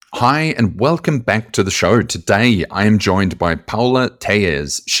Hi, and welcome back to the show. Today, I am joined by Paula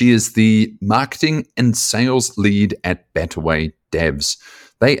Tellez. She is the marketing and sales lead at BetterWay Devs.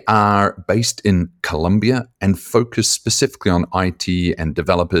 They are based in Colombia and focus specifically on IT and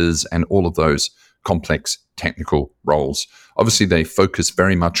developers and all of those complex technical roles. Obviously, they focus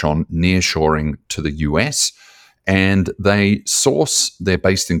very much on nearshoring to the US, and they're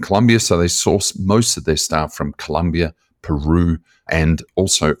based in Colombia, so they source most of their staff from Colombia, Peru, and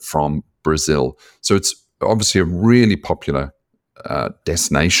also from Brazil. So it's obviously a really popular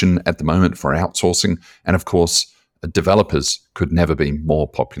destination at the moment for outsourcing. And of course, developers could never be more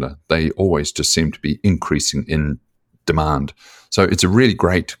popular. They always just seem to be increasing in demand. So it's a really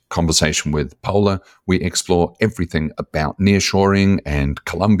great conversation with Paula. We explore everything about nearshoring and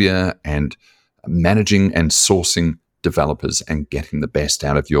Colombia and managing and sourcing developers and getting the best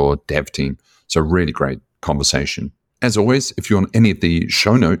out of your dev team. So really great conversation. As always, if you want any of the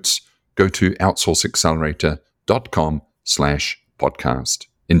show notes, go to outsourceaccelerator.com/podcast.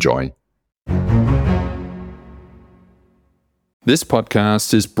 Enjoy. This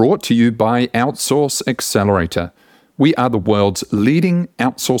podcast is brought to you by Outsource Accelerator. We are the world's leading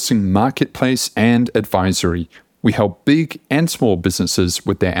outsourcing marketplace and advisory. We help big and small businesses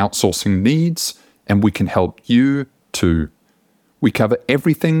with their outsourcing needs, and we can help you too. We cover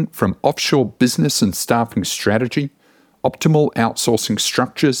everything from offshore business and staffing strategy, optimal outsourcing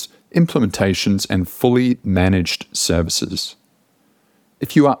structures, implementations, and fully managed services.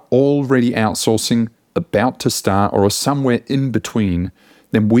 If you are already outsourcing, about to start, or are somewhere in between,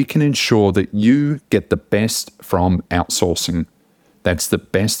 then we can ensure that you get the best from outsourcing. That's the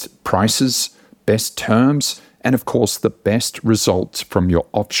best prices, best terms, and of course the best results from your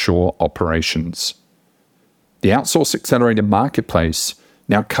offshore operations. The Outsource Accelerator Marketplace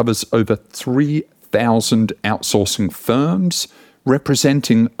now covers over 3,000 outsourcing firms,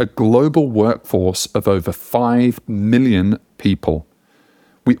 representing a global workforce of over 5 million people.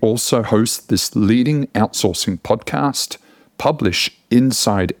 We also host this leading outsourcing podcast, publish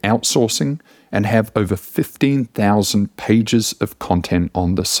Inside Outsourcing, and have over 15,000 pages of content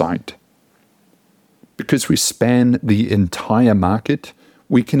on the site. Because we span the entire market,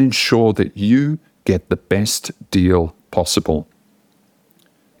 we can ensure that you get the best deal possible.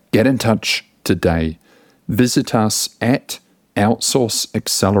 Get in touch today. Visit us at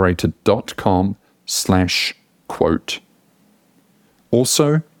outsourceaccelerator.com/quote.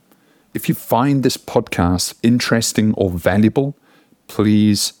 Also, if you find this podcast interesting or valuable,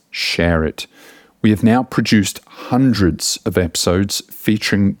 please share it. We have now produced hundreds of episodes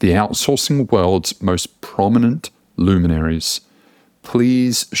featuring the outsourcing world's most prominent luminaries.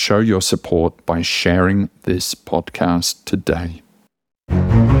 Please show your support by sharing this podcast today.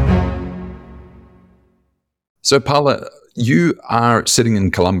 So, Paula, you are sitting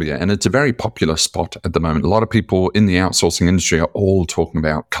in Colombia, and it's a very popular spot at the moment. A lot of people in the outsourcing industry are all talking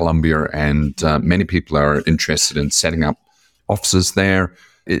about Colombia, and many people are interested in setting up offices there.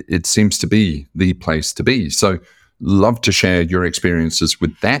 It seems to be the place to be. So, love to share your experiences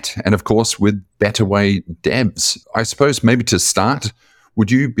with that, and of course, with BetterWay Devs. I suppose maybe to start,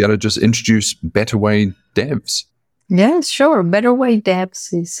 would you be able to just introduce BetterWay Devs? Yes, sure. BetterWay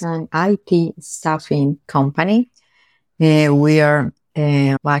Devs is an IT staffing company. We are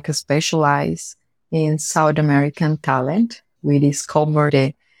specialized in South American talent. We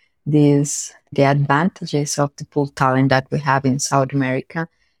discovered the advantages of the pool talent that we have in South America.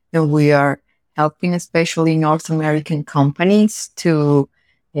 And we are helping especially North American companies to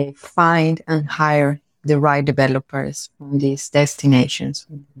find and hire the right developers from these destinations,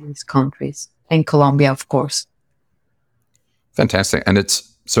 from these countries, and Colombia, of course. Fantastic. And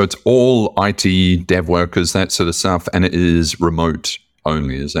it's all IT dev workers, that sort of stuff, and it is remote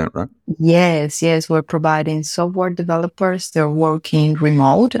only, is that right? Yes. We're providing software developers. They're working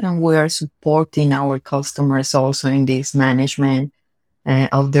remote, and we are supporting our customers also in this management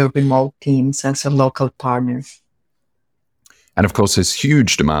of their remote teams as a local partner. And of course, there's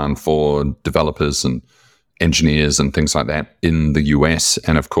huge demand for developers and engineers and things like that in the US.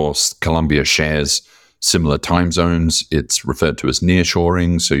 And of course, Colombia shares similar time zones. It's referred to as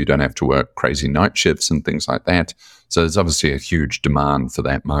nearshoring, so you don't have to work crazy night shifts and things like that. So there's obviously a huge demand for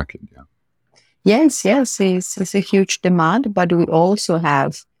that market. Yeah. Yes, it's a huge demand, but we also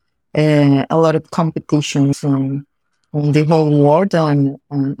have a lot of competition from the whole world and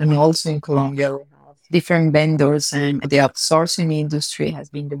also in Colombia. We have different vendors, and the outsourcing industry has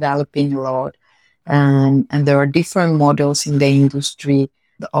been developing a lot. And there are different models in the industry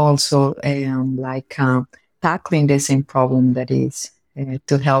also tackling the same problem, that is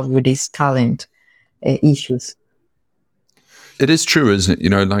to help with these talent issues. it is true, isn't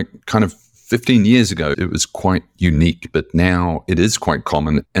it? Like kind of 15 years ago, it was quite unique, but now it is quite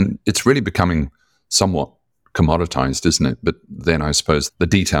common, and it's really becoming somewhat commoditized, isn't it? But then I suppose the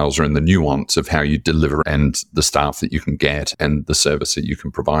details are in the nuance of how you deliver and the staff that you can get and the service that you can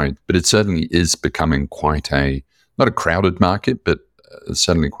provide. But it certainly is becoming quite not a crowded market, but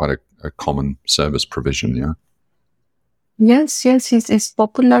certainly quite a common service provision, yeah. Yes, it's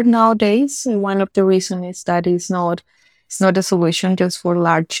popular nowadays. One of the reasons is that it's not a solution just for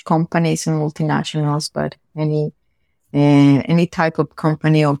large companies and multinationals, but any type of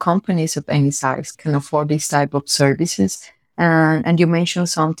company or companies of any size can afford this type of services. And you mentioned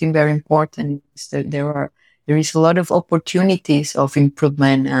something very important, is that there is a lot of opportunities of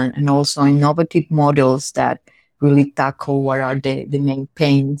improvement and also innovative models that really tackle what are the main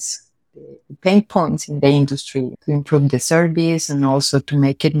pain points in the industry to improve the service and also to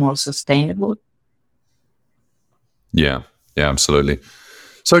make it more sustainable. Yeah, absolutely.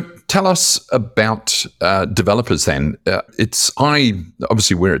 So tell us about developers then.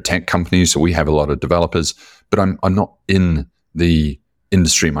 Obviously we're a tech company, so we have a lot of developers, but I'm not in the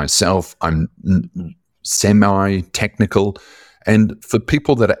industry myself. I'm semi-technical. And for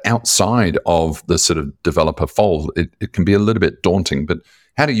people that are outside of the sort of developer fold, it can be a little bit daunting. But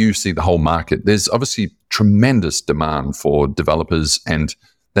how do you see the whole market? There's obviously tremendous demand for developers, and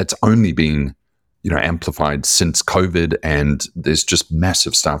that's only been amplified since COVID, and there's just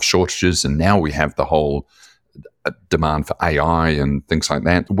massive staff shortages. And now we have the whole demand for AI and things like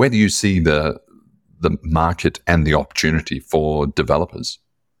that. Where do you see the market and the opportunity for developers?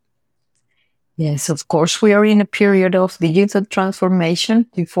 Yes, of course, we are in a period of digital transformation.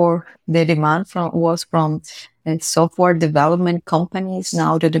 Before, the demand was from software development companies.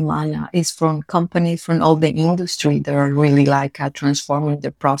 Now the demand is from companies from all the industry that are really transforming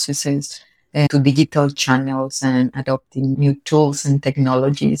their processes to digital channels and adopting new tools and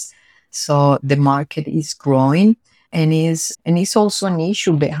technologies. So the market is growing, and is also an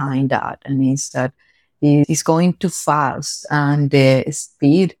issue behind that, and is that it's going too fast, and the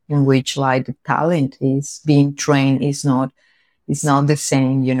speed in which the talent is being trained is not the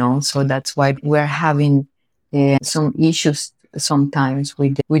same. So that's why we're having some issues sometimes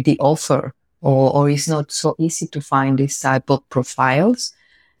with the offer, or it's not so easy to find this type of profiles.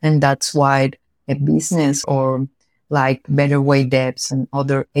 And that's why a business or BetterWay Devs and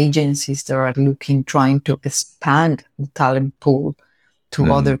other agencies that are trying to expand the talent pool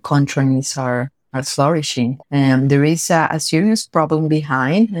to other countries are flourishing. And there is a serious problem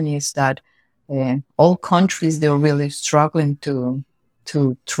behind, and is that all countries, they're really struggling to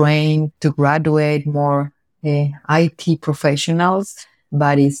train, to graduate more IT professionals,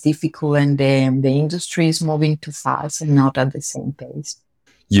 but it's difficult, and the industry is moving too fast and not at the same pace.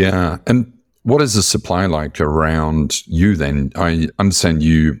 Yeah. And what is the supply like around you then? I understand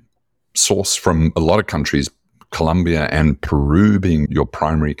you source from a lot of countries, Colombia and Peru being your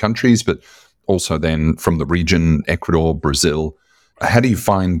primary countries, but also then from the region, Ecuador, Brazil. How do you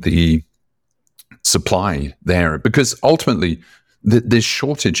find the supply there? Because ultimately, there's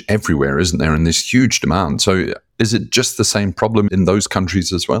shortage everywhere, isn't there? And there's huge demand. So is it just the same problem in those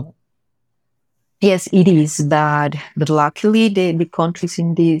countries as well? Yes, it is bad, but luckily the countries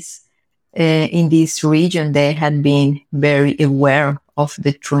in this region, they had been very aware of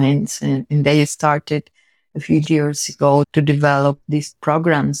the trends, and they started a few years ago to develop these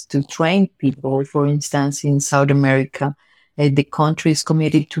programs to train people. For instance, in South America, the country is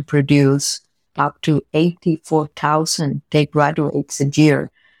committed to produce up to 84,000 tech graduates a year.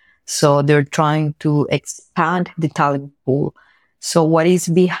 So they're trying to expand the talent pool. So what is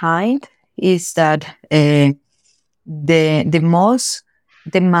behind is that the most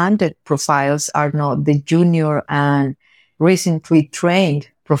demanded profiles are not the junior and recently trained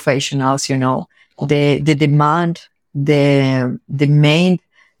professionals. The main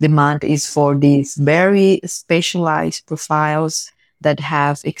demand is for these very specialized profiles that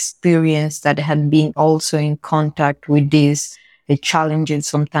have experience, that have been also in contact with these challenges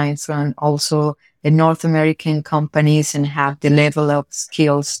sometimes from also the North American companies, and have the level of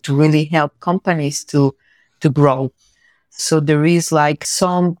skills to really help companies to grow. So there is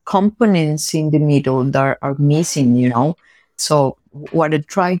some components in the middle that are missing. So what I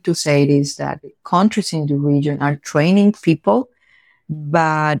try to say is that countries in the region are training people,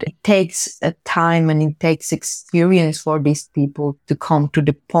 but it takes a time and it takes experience for these people to come to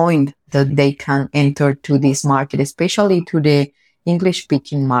the point that they can enter to this market, especially to the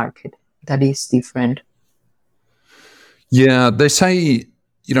English-speaking market. That is different. Yeah, they say,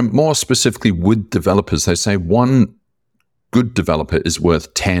 more specifically with developers, they say one good developer is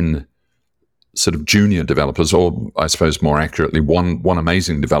worth 10 sort of junior developers, or I suppose more accurately, one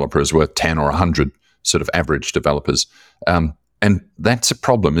amazing developer is worth 10 or 100 sort of average developers. And that's a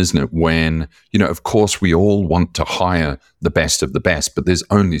problem, isn't it? When, of course, we all want to hire the best of the best, but there's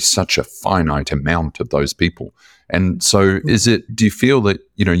only such a finite amount of those people. And so do you feel that,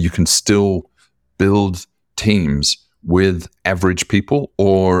 you can still build teams with average people,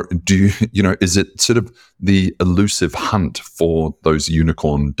 or is it sort of the elusive hunt for those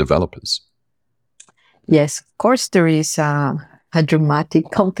unicorn developers? Yes, of course, there is a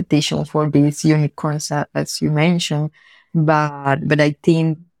dramatic competition for these unicorns, as you mentioned. But I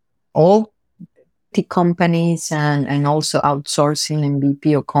think all the companies and also outsourcing and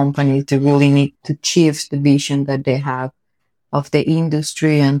BPO companies, they really need to achieve the vision that they have of the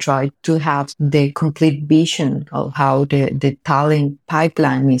industry and try to have the complete vision of how the talent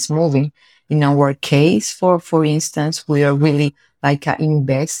pipeline is moving. In our case, for instance, we are really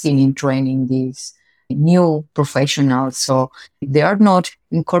investing in training these new professionals. So they are not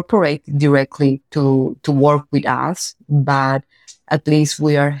incorporated directly to work with us, but at least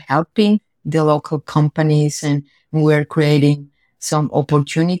we are helping the local companies and we're creating some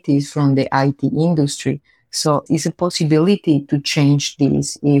opportunities from the IT industry. So it's a possibility to change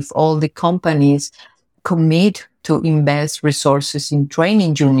this if all the companies commit to invest resources in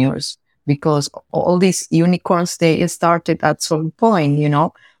training juniors, because all these unicorns, they started at some point,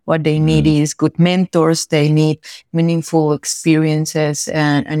 what they need is good mentors. They need meaningful experiences,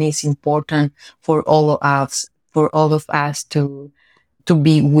 and it's important for all of us to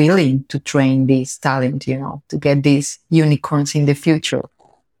be willing to train this talent, to get these unicorns in the future.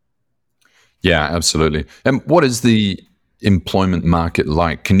 Yeah, absolutely. And what is the employment market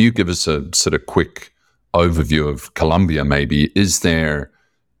like? Can you give us a sort of quick overview of Colombia, maybe? Is there,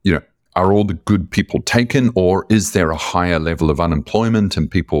 are all the good people taken, or is there a higher level of unemployment and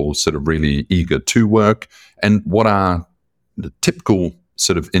people sort of really eager to work? And what are the typical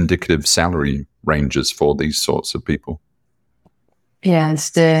sort of indicative salary ranges for these sorts of people?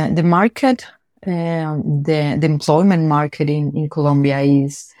 Yes, the market, the employment market in Colombia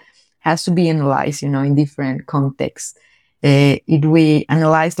has to be analyzed, in different contexts. If we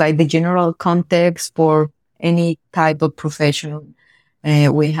analyze the general context for any type of profession,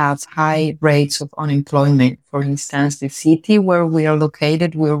 we have high rates of unemployment. For instance, the city where we are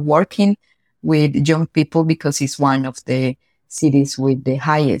located, we're working with young people because it's one of the cities with the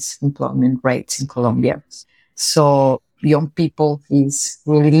highest employment rates in Colombia. So young people is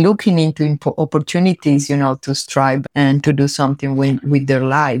really looking into opportunities, to strive and to do something with their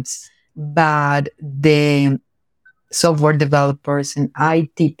lives. But the software developers and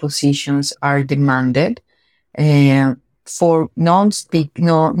IT positions are demanded for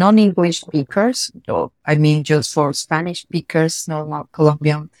non-English speakers. I mean, just for Spanish speakers, normal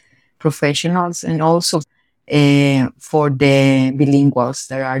Colombian professionals, and also for the bilinguals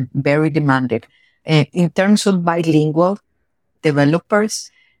that are very demanded. In terms of bilingual developers,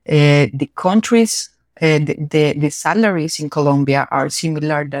 the countries, the salaries in Colombia are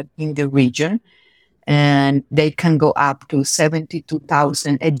similar that in the region, and they can go up to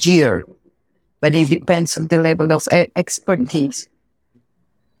 72,000 a year, but it depends on the level of expertise.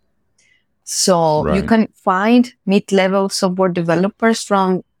 So you can find mid-level software developers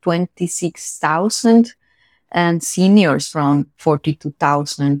from 26,000 and seniors from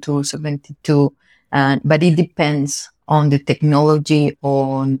 42,000 to 72. But it depends on the technology,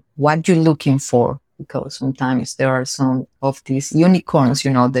 on what you're looking for, because sometimes there are some of these unicorns,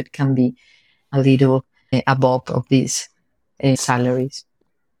 that can be a little above of these salaries.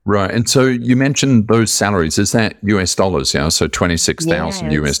 Right. And so you mentioned those salaries. Is that US dollars? Yeah. So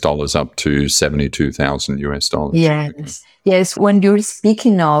 26,000 US dollars up to 72,000 US dollars. Yes. Okay. Yes. When you're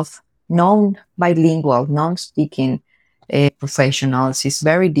speaking of non-bilingual, non-speaking professionals, it's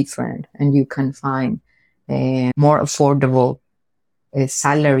very different, and you can find more affordable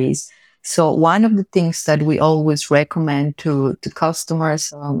salaries. So one of the things that we always recommend to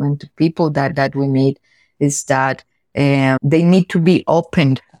customers and to people that we meet is that they need to be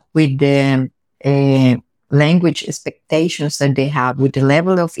open with the language expectations that they have, with the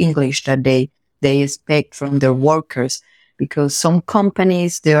level of English that they expect from their workers, because some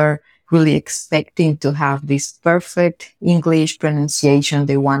companies, they're really expecting to have this perfect English pronunciation.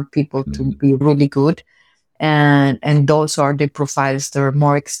 They want people to be really good. And those are the profiles that are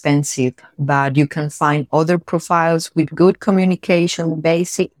more expensive, but you can find other profiles with good communication,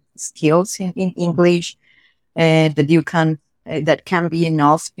 basic skills in English, that can be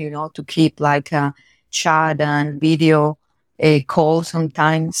enough, to keep like a chat and video call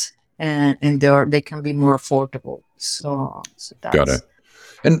sometimes, and they can be more affordable. So that's... Got it.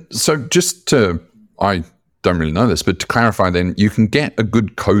 And so I don't really know this, but to clarify then, you can get a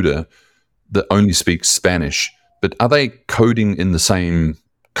good coder that only speaks Spanish, but are they coding in the same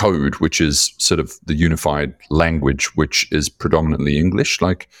code, which is sort of the unified language, which is predominantly English?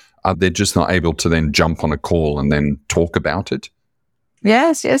 Like, are they just not able to then jump on a call and then talk about it?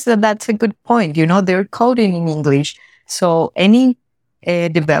 Yes, that's a good point. They're coding in English. So any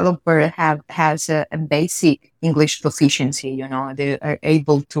developer has a basic English proficiency. They are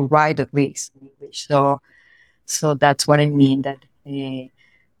able to write at least in English. So that's what I mean. That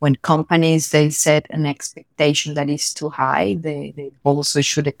when companies they set an expectation that is too high, they also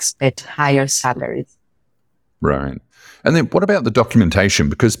should expect higher salaries. Right. And then what about the documentation?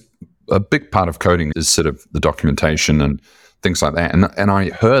 Because a big part of coding is sort of the documentation and things like that. And I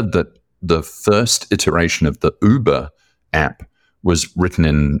heard that the first iteration of the Uber app was written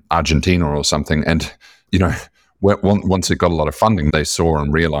in Argentina or something. And, once it got a lot of funding, they saw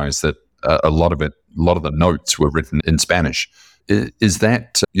and realized that a lot of the notes were written in Spanish. Is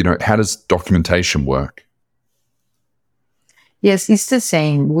that, how does documentation work? Yes, it's the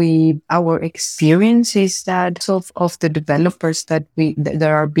same. Our experience is that of the developers that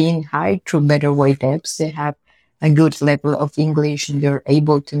are being hired through BetterWay Devs, they have a good level of English and they're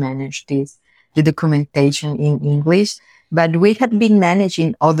able to manage the documentation in English. But we have been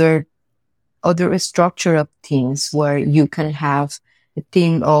managing other structure of teams where you can have a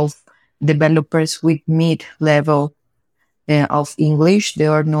team of developers with mid-level of English. They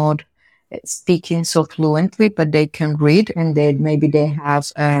are not speaking so fluently, but they can read, and then maybe they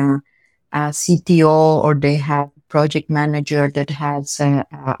have a CTO or they have a project manager that has a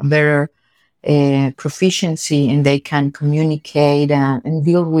better proficiency, and they can communicate and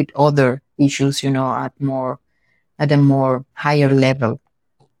deal with other issues, at a more higher level.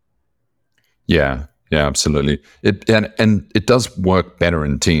 Yeah, absolutely. And it does work better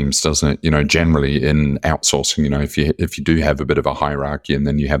in teams, doesn't it? Generally in outsourcing, if you do have a bit of a hierarchy, and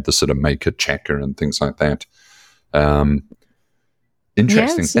then you have the sort of maker checker and things like that.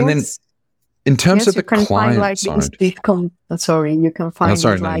 Interesting. Yes, and then in terms of the client side, you can find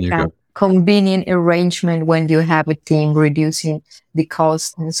a convenient arrangement when you have a team, reducing the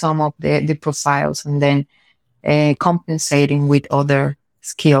cost in some of the profiles, and then compensating with other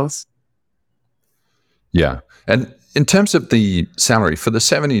skills. Yeah. And in terms of the salary for the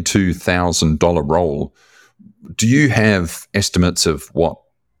 $72,000 role, do you have estimates of what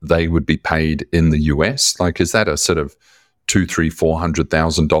they would be paid in the US? Like, is that a sort of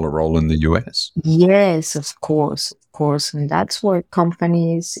 $200,000-$400,000 role in the US? Yes, of course. And that's where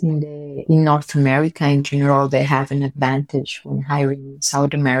companies in North America in general, they have an advantage when hiring in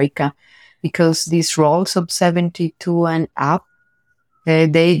South America, because these roles of 72 and up,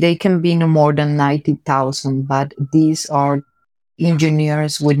 they can be no more than 90,000, but these are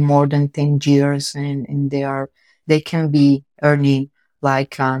engineers with more than 10 years, and they can be earning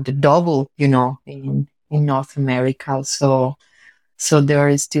like the double, in North America. So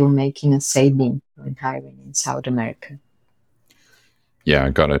they're still making a saving when hiring in South America. Yeah,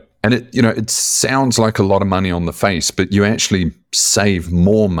 I got it. And it sounds like a lot of money on the face, but you actually save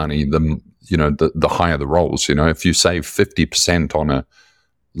more money than, the higher the roles. If you save 50% on a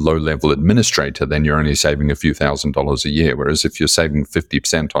low-level administrator, then you're only saving a few $1,000s a year. Whereas if you're saving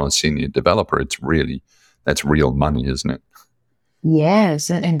 50% on a senior developer, that's real money, isn't it? Yes,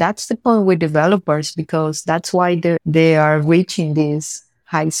 and that's the point with developers, because that's why they are reaching these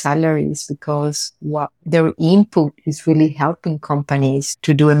high salaries, because their input is really helping companies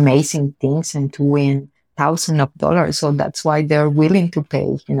to do amazing things and to win thousands of dollars. So that's why they're willing to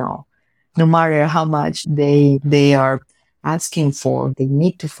pay, no matter how much they are asking for. They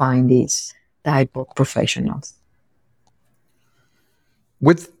need to find these type of professionals.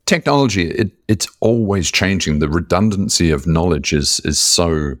 With technology, it's always changing. The redundancy of knowledge is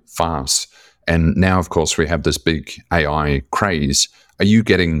so fast. And now, of course, we have this big AI craze. Are you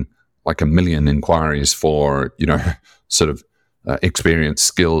getting like 1 million inquiries for, sort of experienced,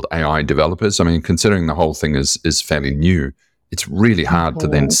 skilled AI developers? I mean, considering the whole thing is fairly new, it's really hard to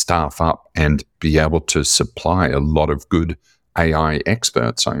then staff up and be able to supply a lot of good AI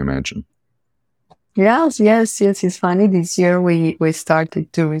experts, I imagine. Yes. It's funny. This year we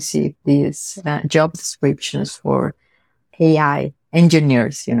started to receive these job descriptions for AI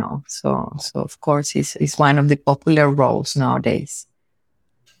engineers, So of course, it's one of the popular roles nowadays.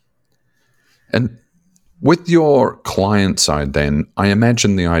 And with your client side then, I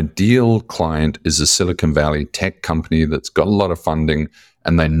imagine the ideal client is a Silicon Valley tech company that's got a lot of funding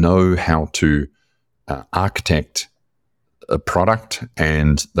and they know how to architect a product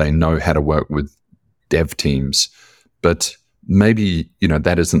and they know how to work with dev teams. But maybe,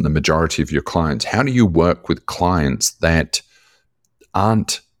 that isn't the majority of your clients. How do you work with clients that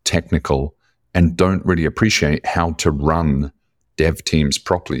aren't technical and don't really appreciate how to run dev teams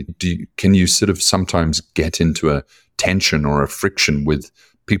properly? Can you sort of sometimes get into a tension or a friction with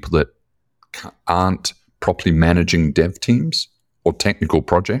people that aren't properly managing dev teams or technical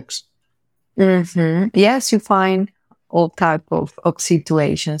projects? Yes, you find all type of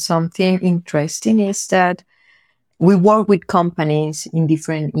situations. Something interesting is that we work with companies in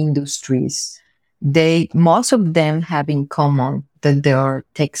different industries. Most of them have in common that they are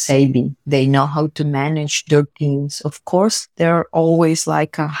tech savvy. They know how to manage their teams. Of course, there are always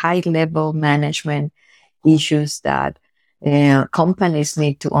like a high level management issues that companies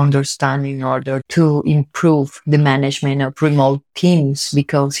need to understand in order to improve the management of remote teams,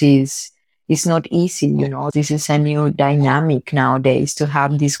 because it's not easy. This is a new dynamic nowadays to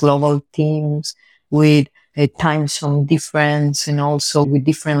have these global teams with time zone difference and also with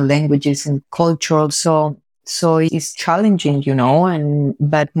different languages and culture. So it's challenging,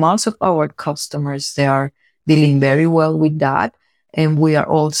 but most of our customers, they are dealing very well with that. And we are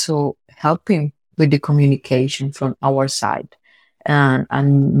also helping with the communication from our side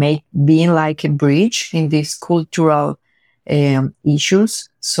and being like a bridge in these cultural issues.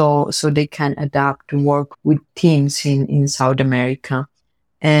 So they can adapt to work with teams in South America.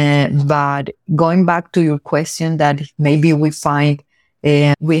 But going back to your question, that maybe we find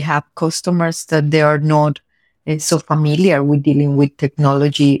we have customers that they are not so familiar with dealing with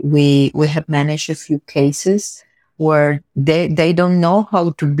technology. We have managed a few cases where they don't know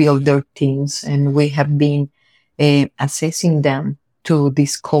how to build their teams, and we have been assessing them to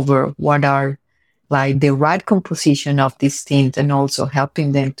discover what are like the right composition of these teams, and also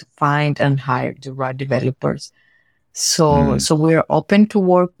helping them to find and hire the right developers. So we're open to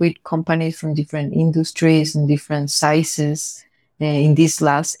work with companies from different industries and different sizes. In this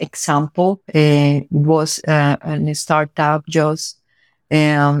last example, it was a startup just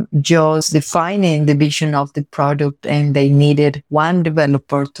defining the vision of the product, and they needed one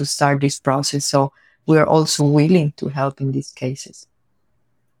developer to start this process. So we're also willing to help in these cases.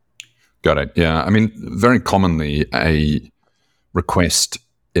 Got it. Yeah. I mean, very commonly a request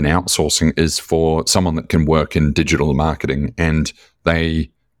in outsourcing is for someone that can work in digital marketing, and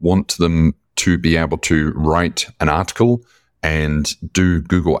they want them to be able to write an article and do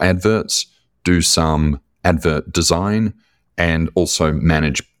Google adverts, do some advert design, and also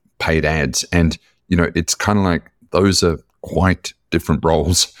manage paid ads. And, it's kind of like those are quite different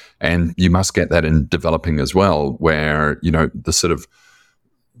roles, and you must get that in developing as well, where, the sort of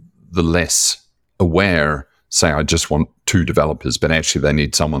the less aware say, I just want 2 developers, but actually they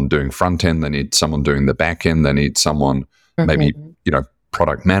need someone doing front end, they need someone doing the back end, they need someone maybe,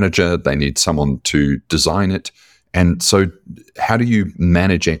 product manager, they need someone to design it. And so how do you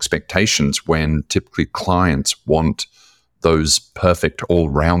manage expectations when typically clients want those perfect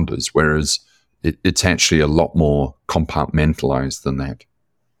all-rounders, whereas it's actually a lot more compartmentalized than that?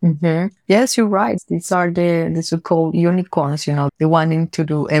 Yes, you're right. These are the so-called unicorns, they wanting to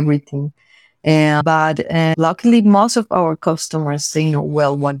do everything. But luckily, most of our customers, they know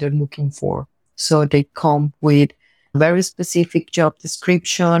well what they're looking for. So they come with very specific job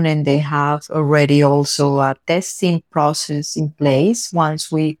description, and they have already also a testing process in place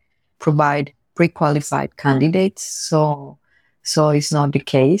once we provide pre-qualified candidates. So it's not the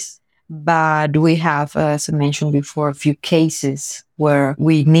case. But we have, as I mentioned before, a few cases where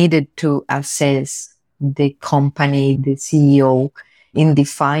we needed to assess the company, the CEO, in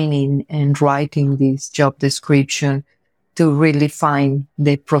defining and writing this job description to really find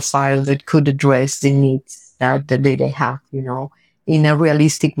the profile that could address the needs that they have, in a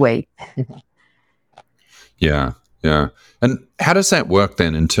realistic way. Yeah. And how does that work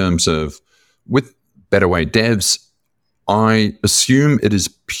then in terms of with BetterWay devs? I assume it is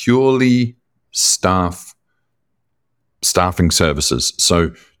purely staffing services.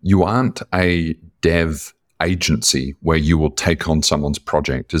 So you aren't a dev agency where you will take on someone's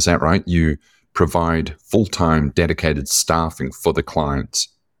project. Is that right? You provide full-time dedicated staffing for the clients.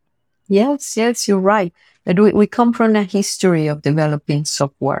 Yes, you're right. But we come from a history of developing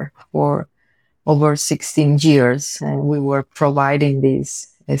software for over 16 years, and we were providing these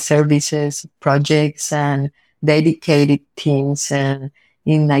services, projects, and dedicated teams. And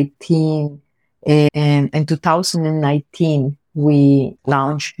in 2019, we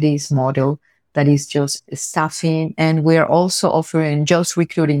launched this model that is just staffing, and we're also offering just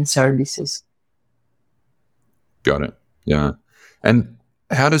recruiting services. Got it. Yeah. And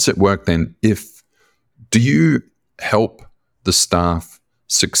how does it work then? Do you help the staff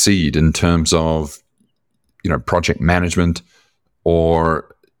succeed in terms of, project management,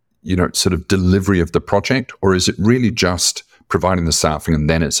 or, sort of delivery of the project? Or is it really just providing the staffing and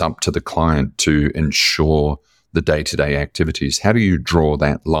then it's up to the client to ensure the day-to-day activities? How do you draw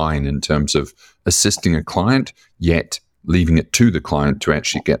that line in terms of assisting a client, yet leaving it to the client to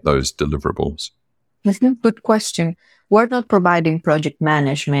actually get those deliverables? Good question. We're not providing project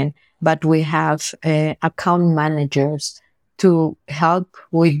management, but we have account managers to help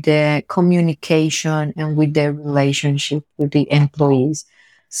with the communication and with the relationship with the employees.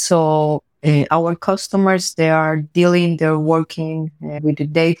 So our customers, they're working with the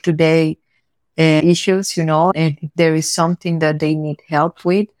day-to-day issues, and if there is something that they need help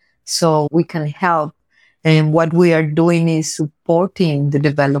with, so we can help. And what we are doing is supporting the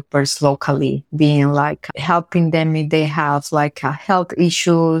developers locally, being like helping them if they have like health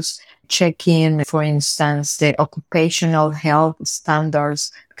issues, checking, for instance, the occupational health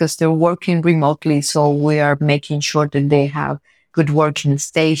standards, because they're working remotely. So we are making sure that they have good working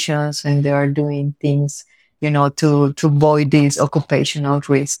stations and they are doing things, to avoid this occupational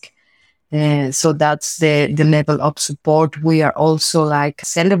risk. So that's the level of support. We are also like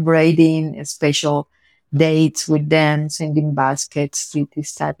celebrating special dates with them, sending baskets,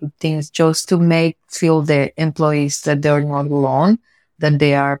 these type of things, just to feel the employees that they're not alone, that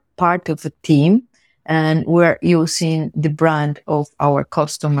they are part of a team. And we're using the brand of our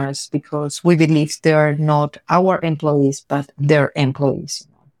customers because we believe they are not our employees, but their employees.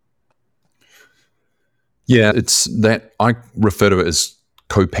 Yeah, it's that I refer to it as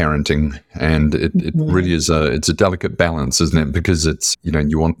co-parenting, and it really is it's a delicate balance, isn't it? Because it's,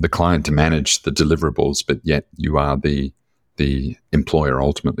 you want the client to manage the deliverables, but yet you are the employer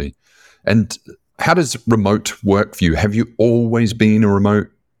ultimately. And how does remote work for you? Have you always been a remote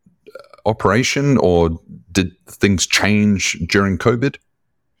operation, or did things change during COVID?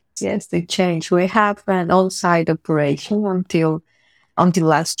 Yes, they changed. We have an on-site operation until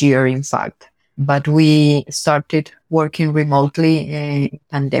last year, in fact. But we started working remotely in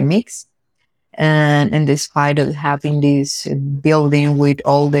pandemics. And despite of having this building with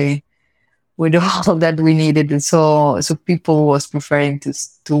all that we needed, so people was preferring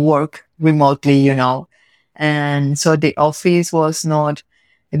to work remotely, and so the office was not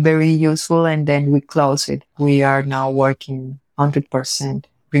very useful, and then we closed it. We are now working 100%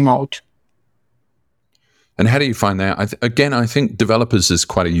 remote. And how do you find that? I think developers is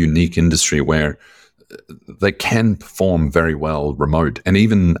quite a unique industry where they can perform very well remote and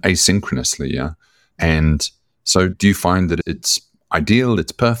even asynchronously. Yeah. And so do you find that it's ideal,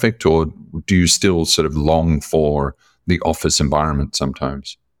 it's perfect, or do you still sort of long for the office environment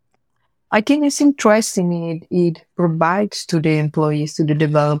sometimes? I think it's interesting. It provides to the employees, to the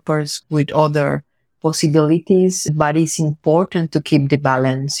developers with other possibilities, but it's important to keep the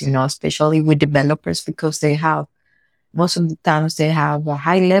balance, especially with developers because most of the times they have a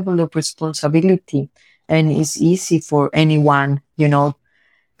high level of responsibility, and it's easy for anyone, to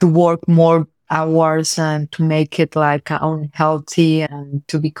work more hours and to make it like unhealthy and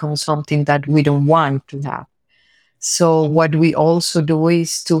to become something that we don't want to have. So what we also do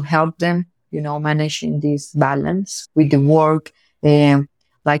is to help them, managing this balance with the work,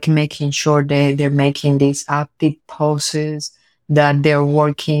 like making sure they're making these active pauses, that they're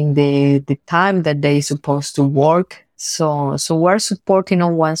working the time that they're supposed to work. So we're supporting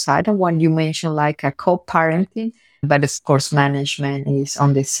on one side, and when you mentioned like a co-parenting, but of course management is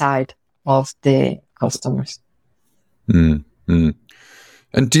on the side of the customers. Mm-hmm.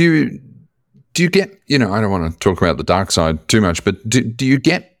 And do you get, I don't want to talk about the dark side too much, but do you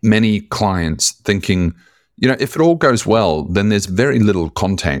get many clients thinking, if it all goes well, then there's very little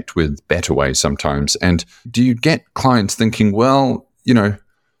contact with BetterWay sometimes. And do you get clients thinking, well,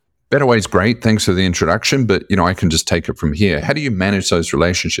 BetterWay's great, thanks for the introduction, but, I can just take it from here. How do you manage those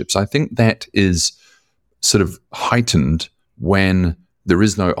relationships? I think that is sort of heightened when there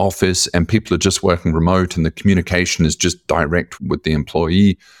is no office and people are just working remote and the communication is just direct with the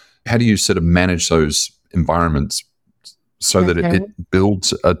employee. How do you sort of manage those environments so that it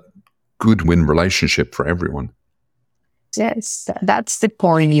builds a good win relationship for everyone? Yes, that's the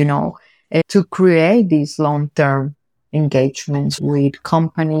point, to create these long-term engagements with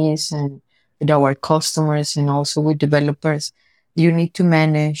companies and with our customers and also with developers. You need to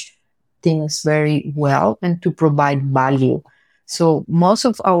manage things very well and to provide value. So most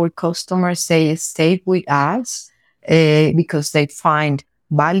of our customers, they stay with us because they find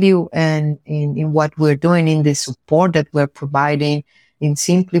value in what we're doing, in the support that we're providing, in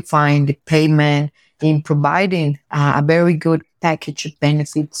simplifying the payment, in providing a very good package of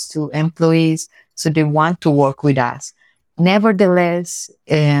benefits to employees, so they want to work with us. Nevertheless,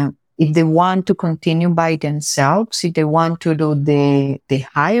 if they want to continue by themselves, if they want to do the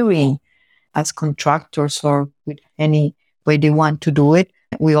hiring as contractors or with any way they want to do it,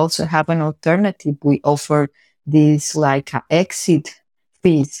 we also have an alternative. We offer these like exit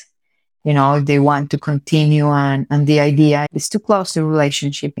fees. If they want to continue, and the idea is to close the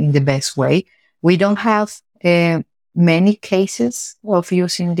relationship in the best way. We don't have many cases of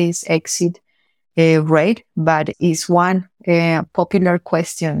using this exit rate, but it's one popular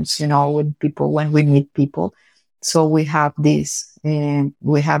questions, with people when we meet people. So we have this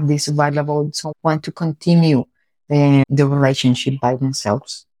available. So want to continue the relationship by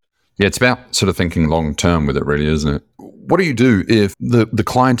themselves. Yeah, it's about sort of thinking long term with it, really, isn't it? What do you do if the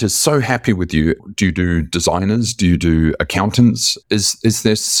client is so happy with you? Do you do designers? Do you do accountants? Is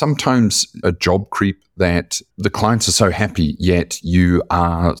there sometimes a job creep that the clients are so happy, yet you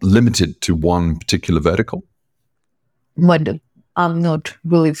are limited to one particular vertical? But I'm not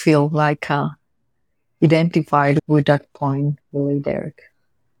really feel like identified with that point, really, Derek.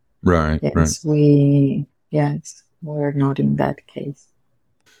 Right. Yes, we're not in that case.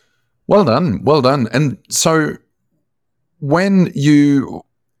 Well done, well done. And so when you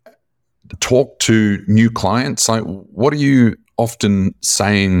talk to new clients, like what are you often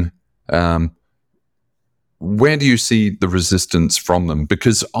saying? Where do you see the resistance from them?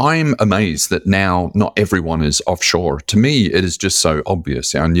 Because I'm amazed that now not everyone is offshore. To me, it is just so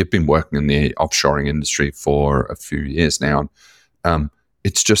obvious. And you've been working in the offshoring industry for a few years now.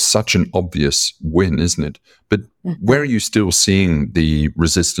 It's just such an obvious win, isn't it? But where are you still seeing the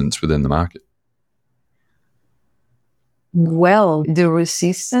resistance within the market? Well, the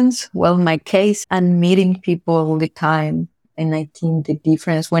resistance, my case, I'm meeting people all the time. And I think the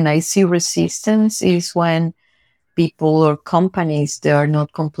difference when I see resistance is when people or companies, they are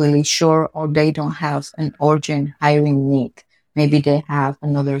not completely sure or they don't have an urgent hiring need. Maybe they have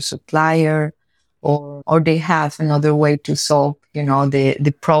another supplier or they have another way to solve,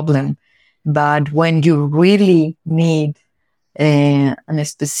 the problem. But when you really need a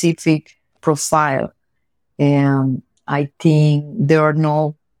specific profile, I think there are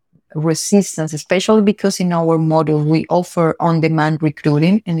no resistance, especially because in our model, we offer on-demand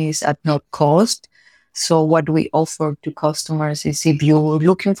recruiting and it's at no cost. So what we offer to customers is if you're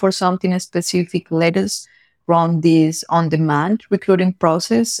looking for something specific, let us run this on-demand recruiting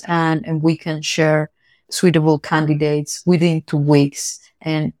process and we can share suitable candidates within 2 weeks.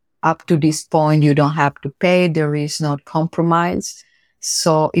 And up to this point, you don't have to pay. There is no compromise.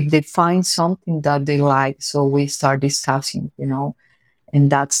 So if they find something that they like, so we start discussing, and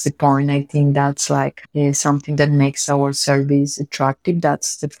that's the point. I think that's like something that makes our service attractive.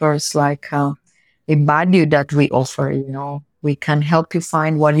 That's the first a value that we offer. We can help you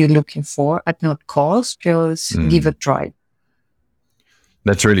find what you're looking for at no cost. Just give a try.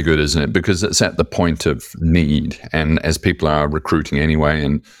 That's really good, isn't it? Because it's at the point of need. And as people are recruiting anyway,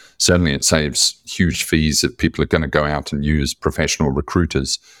 and certainly it saves huge fees if people are going to go out and use professional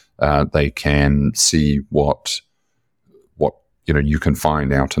recruiters. They can see what you can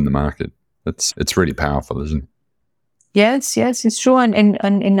find out in the market. It's really powerful, isn't it? Yes, it's true. And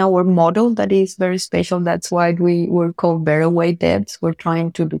in our model, that is very special. That's why we're called BetterWay Devs. We're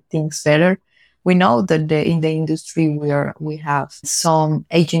trying to do things better. We know that in the industry we have some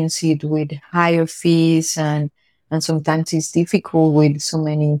agencies with higher fees and sometimes it's difficult with so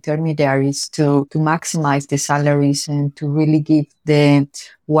many intermediaries to maximize the salaries and to really give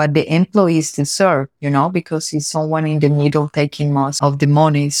what the employees deserve, because it's someone in the middle taking most of the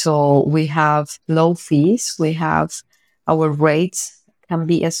money. So we have low fees. We have our rates can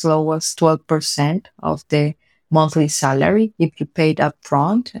be as low as 12% of the monthly salary if you paid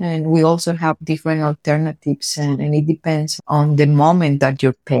upfront. And we also have different alternatives and it depends on the moment that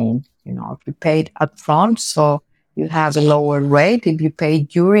you're paying. If you paid upfront, so you have a lower rate. If you pay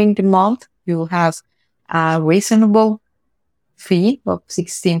during the month, you have a reasonable fee of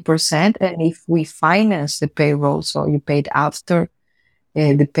 16%. And if we finance the payroll, so you paid after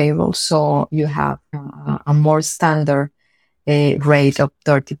the payroll, so you have a more standard rate of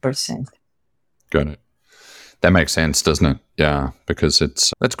 30%. Got it. That makes sense, doesn't it? Yeah, because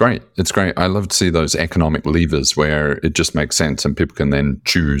that's great. It's great. I love to see those economic levers where it just makes sense and people can then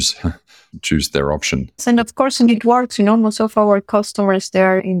choose their option. And of course, it works. Most of our customers,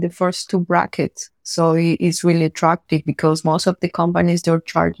 they're in the first 2 brackets. So it's really attractive because most of the companies, they're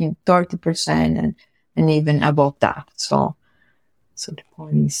charging 30% and even above that. So the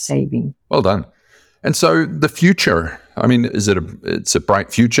point is saving. Well done. And so the future, I mean, it's a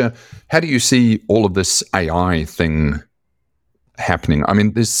bright future. How do you see all of this AI thing happening? I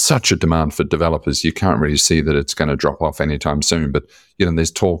mean, there's such a demand for developers. You can't really see that it's going to drop off anytime soon. But,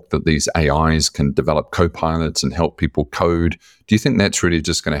 there's talk that these AIs can develop co-pilots and help people code. Do you think that's really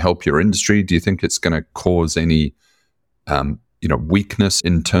just going to help your industry? Do you think it's going to cause any, weakness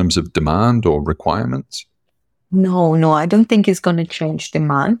in terms of demand or requirements? No, I don't think it's going to change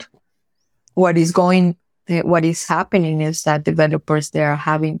demand. What is happening is that developers, they are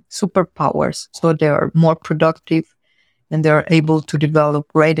having superpowers. So they are more productive and they're able to develop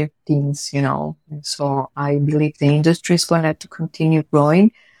greater things, And so I believe the industry is going to have to continue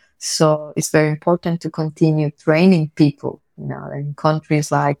growing. So it's very important to continue training people, in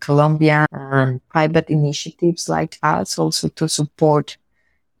countries like Colombia and private initiatives like us also to support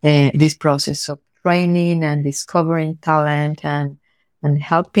this process of training and discovering talent and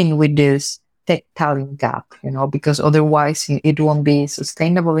helping with this tech talent gap, because otherwise it won't be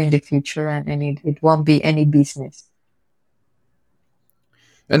sustainable in the future and it won't be any business.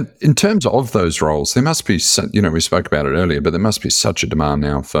 And in terms of those roles, there must be, we spoke about it earlier, but there must be such a demand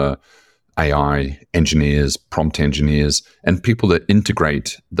now for AI engineers, prompt engineers, and people that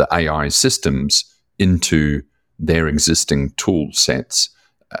integrate the AI systems into their existing tool sets.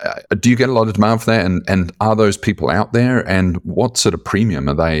 Do you get a lot of demand for that? And are those people out there? And what sort of premium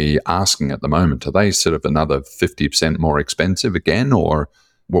are they asking at the moment? Are they sort of another 50% more expensive again? Or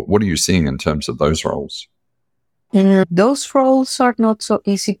what are you seeing in terms of those roles? Those roles are not so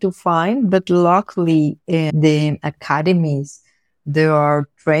easy to find, but luckily the academies, they are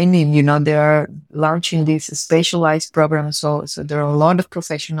training, they are launching these specialized programs. So there are a lot of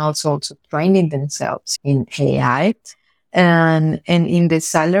professionals also training themselves in AI. And in the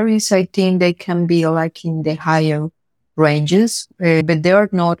salaries, I think they can be like in the higher ranges, but they are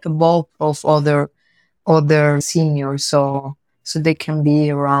not above of other seniors. So they can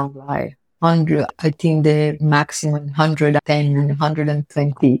be around like 100. I think the maximum 110 and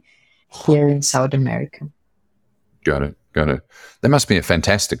 120 here in South America. Got it. There must be a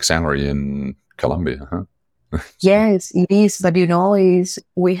fantastic salary in Colombia, huh? Yes, it is. But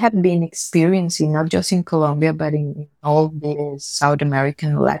we have been experiencing, not just in Colombia, but in all the South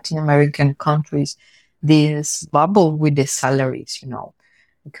American, Latin American countries, this bubble with the salaries,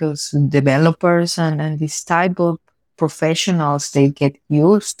 because developers and this type of professionals, they get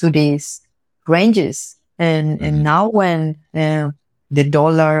used to these ranges. And now when the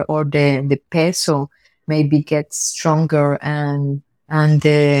dollar or the peso maybe gets stronger and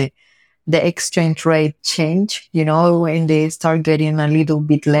the exchange rate change, when they start getting a little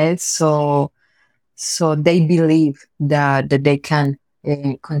bit less. So they believe that they can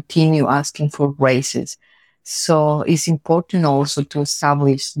continue asking for raises. So it's important also to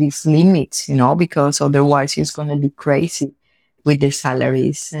establish these limits, because otherwise it's going to be crazy with the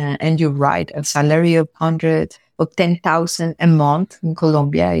salaries. And you're right, a salary of 10,000 a month in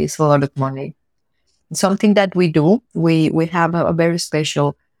Colombia is a lot of money. Something that we do, we have a very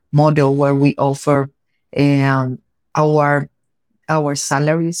special model where we offer our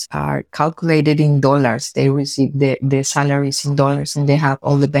salaries are calculated in dollars. They receive the salaries in dollars and they have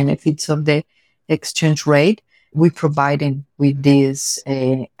all the benefits of the exchange rate. We provide them with this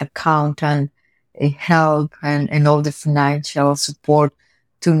account and help and all the financial support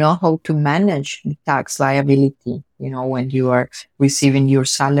to know how to manage the tax liability, when you are receiving your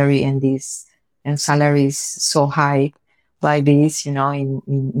salary and salaries so high like this,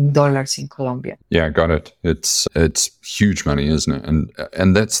 in dollars in Colombia. Yeah, got it. It's huge money, isn't it?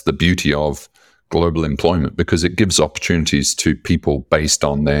 And that's the beauty of global employment, because it gives opportunities to people based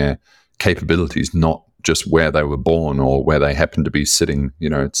on their capabilities, not just where they were born or where they happen to be sitting.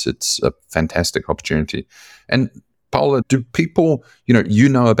 It's a fantastic opportunity. And Paula, do people, you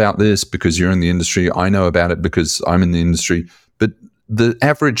know about this because you're in the industry. I know about it because I'm in the industry. But the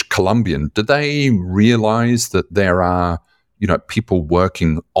average Colombian, do they realize that there are people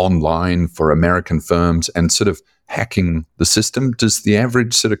working online for American firms and sort of hacking the system? Does the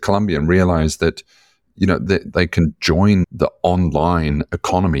average sort of Colombian realize that, that they can join the online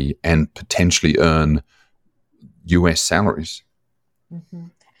economy and potentially earn US salaries? Mm-hmm.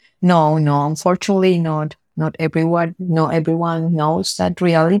 No, unfortunately not. Not everyone knows that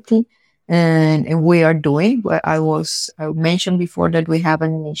reality. And we are doing what I mentioned before, that we have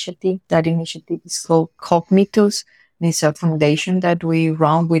an initiative. That initiative is called Cognitus. It's a foundation that we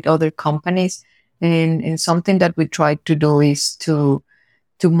run with other companies. And something that we try to do is to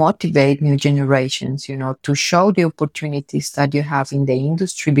motivate new generations, to show the opportunities that you have in the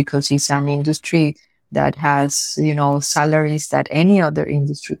industry, because it's an industry that has, salaries that any other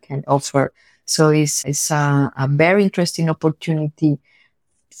industry can offer. So it's a very interesting opportunity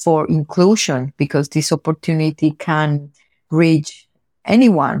for inclusion, because this opportunity can reach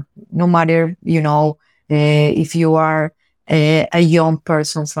anyone, no matter, if you are a young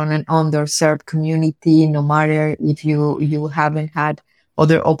person from an underserved community, no matter if you haven't had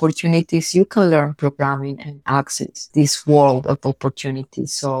other opportunities, you can learn programming and access this world of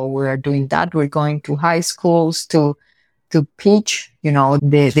opportunities. So we're doing that. We're going to high schools to pitch,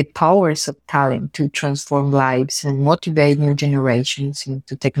 the powers of talent to transform lives and motivate new generations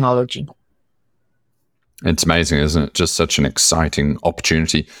into technology. It's amazing, isn't it? Just such an exciting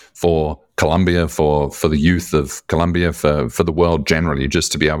opportunity for Colombia, for the youth of Colombia, for the world generally,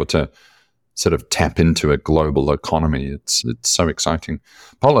 just to be able to sort of tap into a global economy. It's so exciting.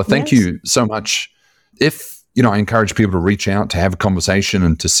 Paula, thank you so much. If, I encourage people to reach out, to have a conversation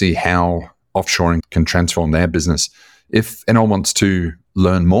and to see how offshoring can transform their business. If anyone wants to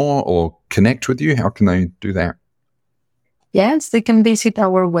learn more or connect with you, how can they do that? Yes, they can visit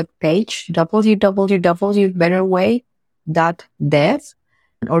our webpage, www.betterway.dev,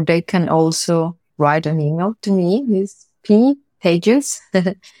 or they can also write an email to me, it's p.pages,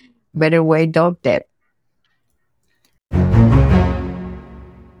 betterway.dev.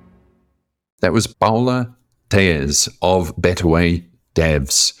 That was Paula Tellez of BetterWay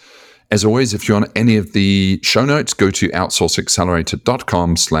Devs. As always, if you want any of the show notes, go to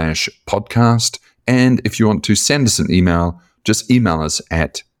outsourceaccelerator.com/podcast. And if you want to send us an email, just email us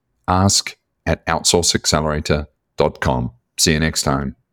at ask@outsourceaccelerator.com. See you next time.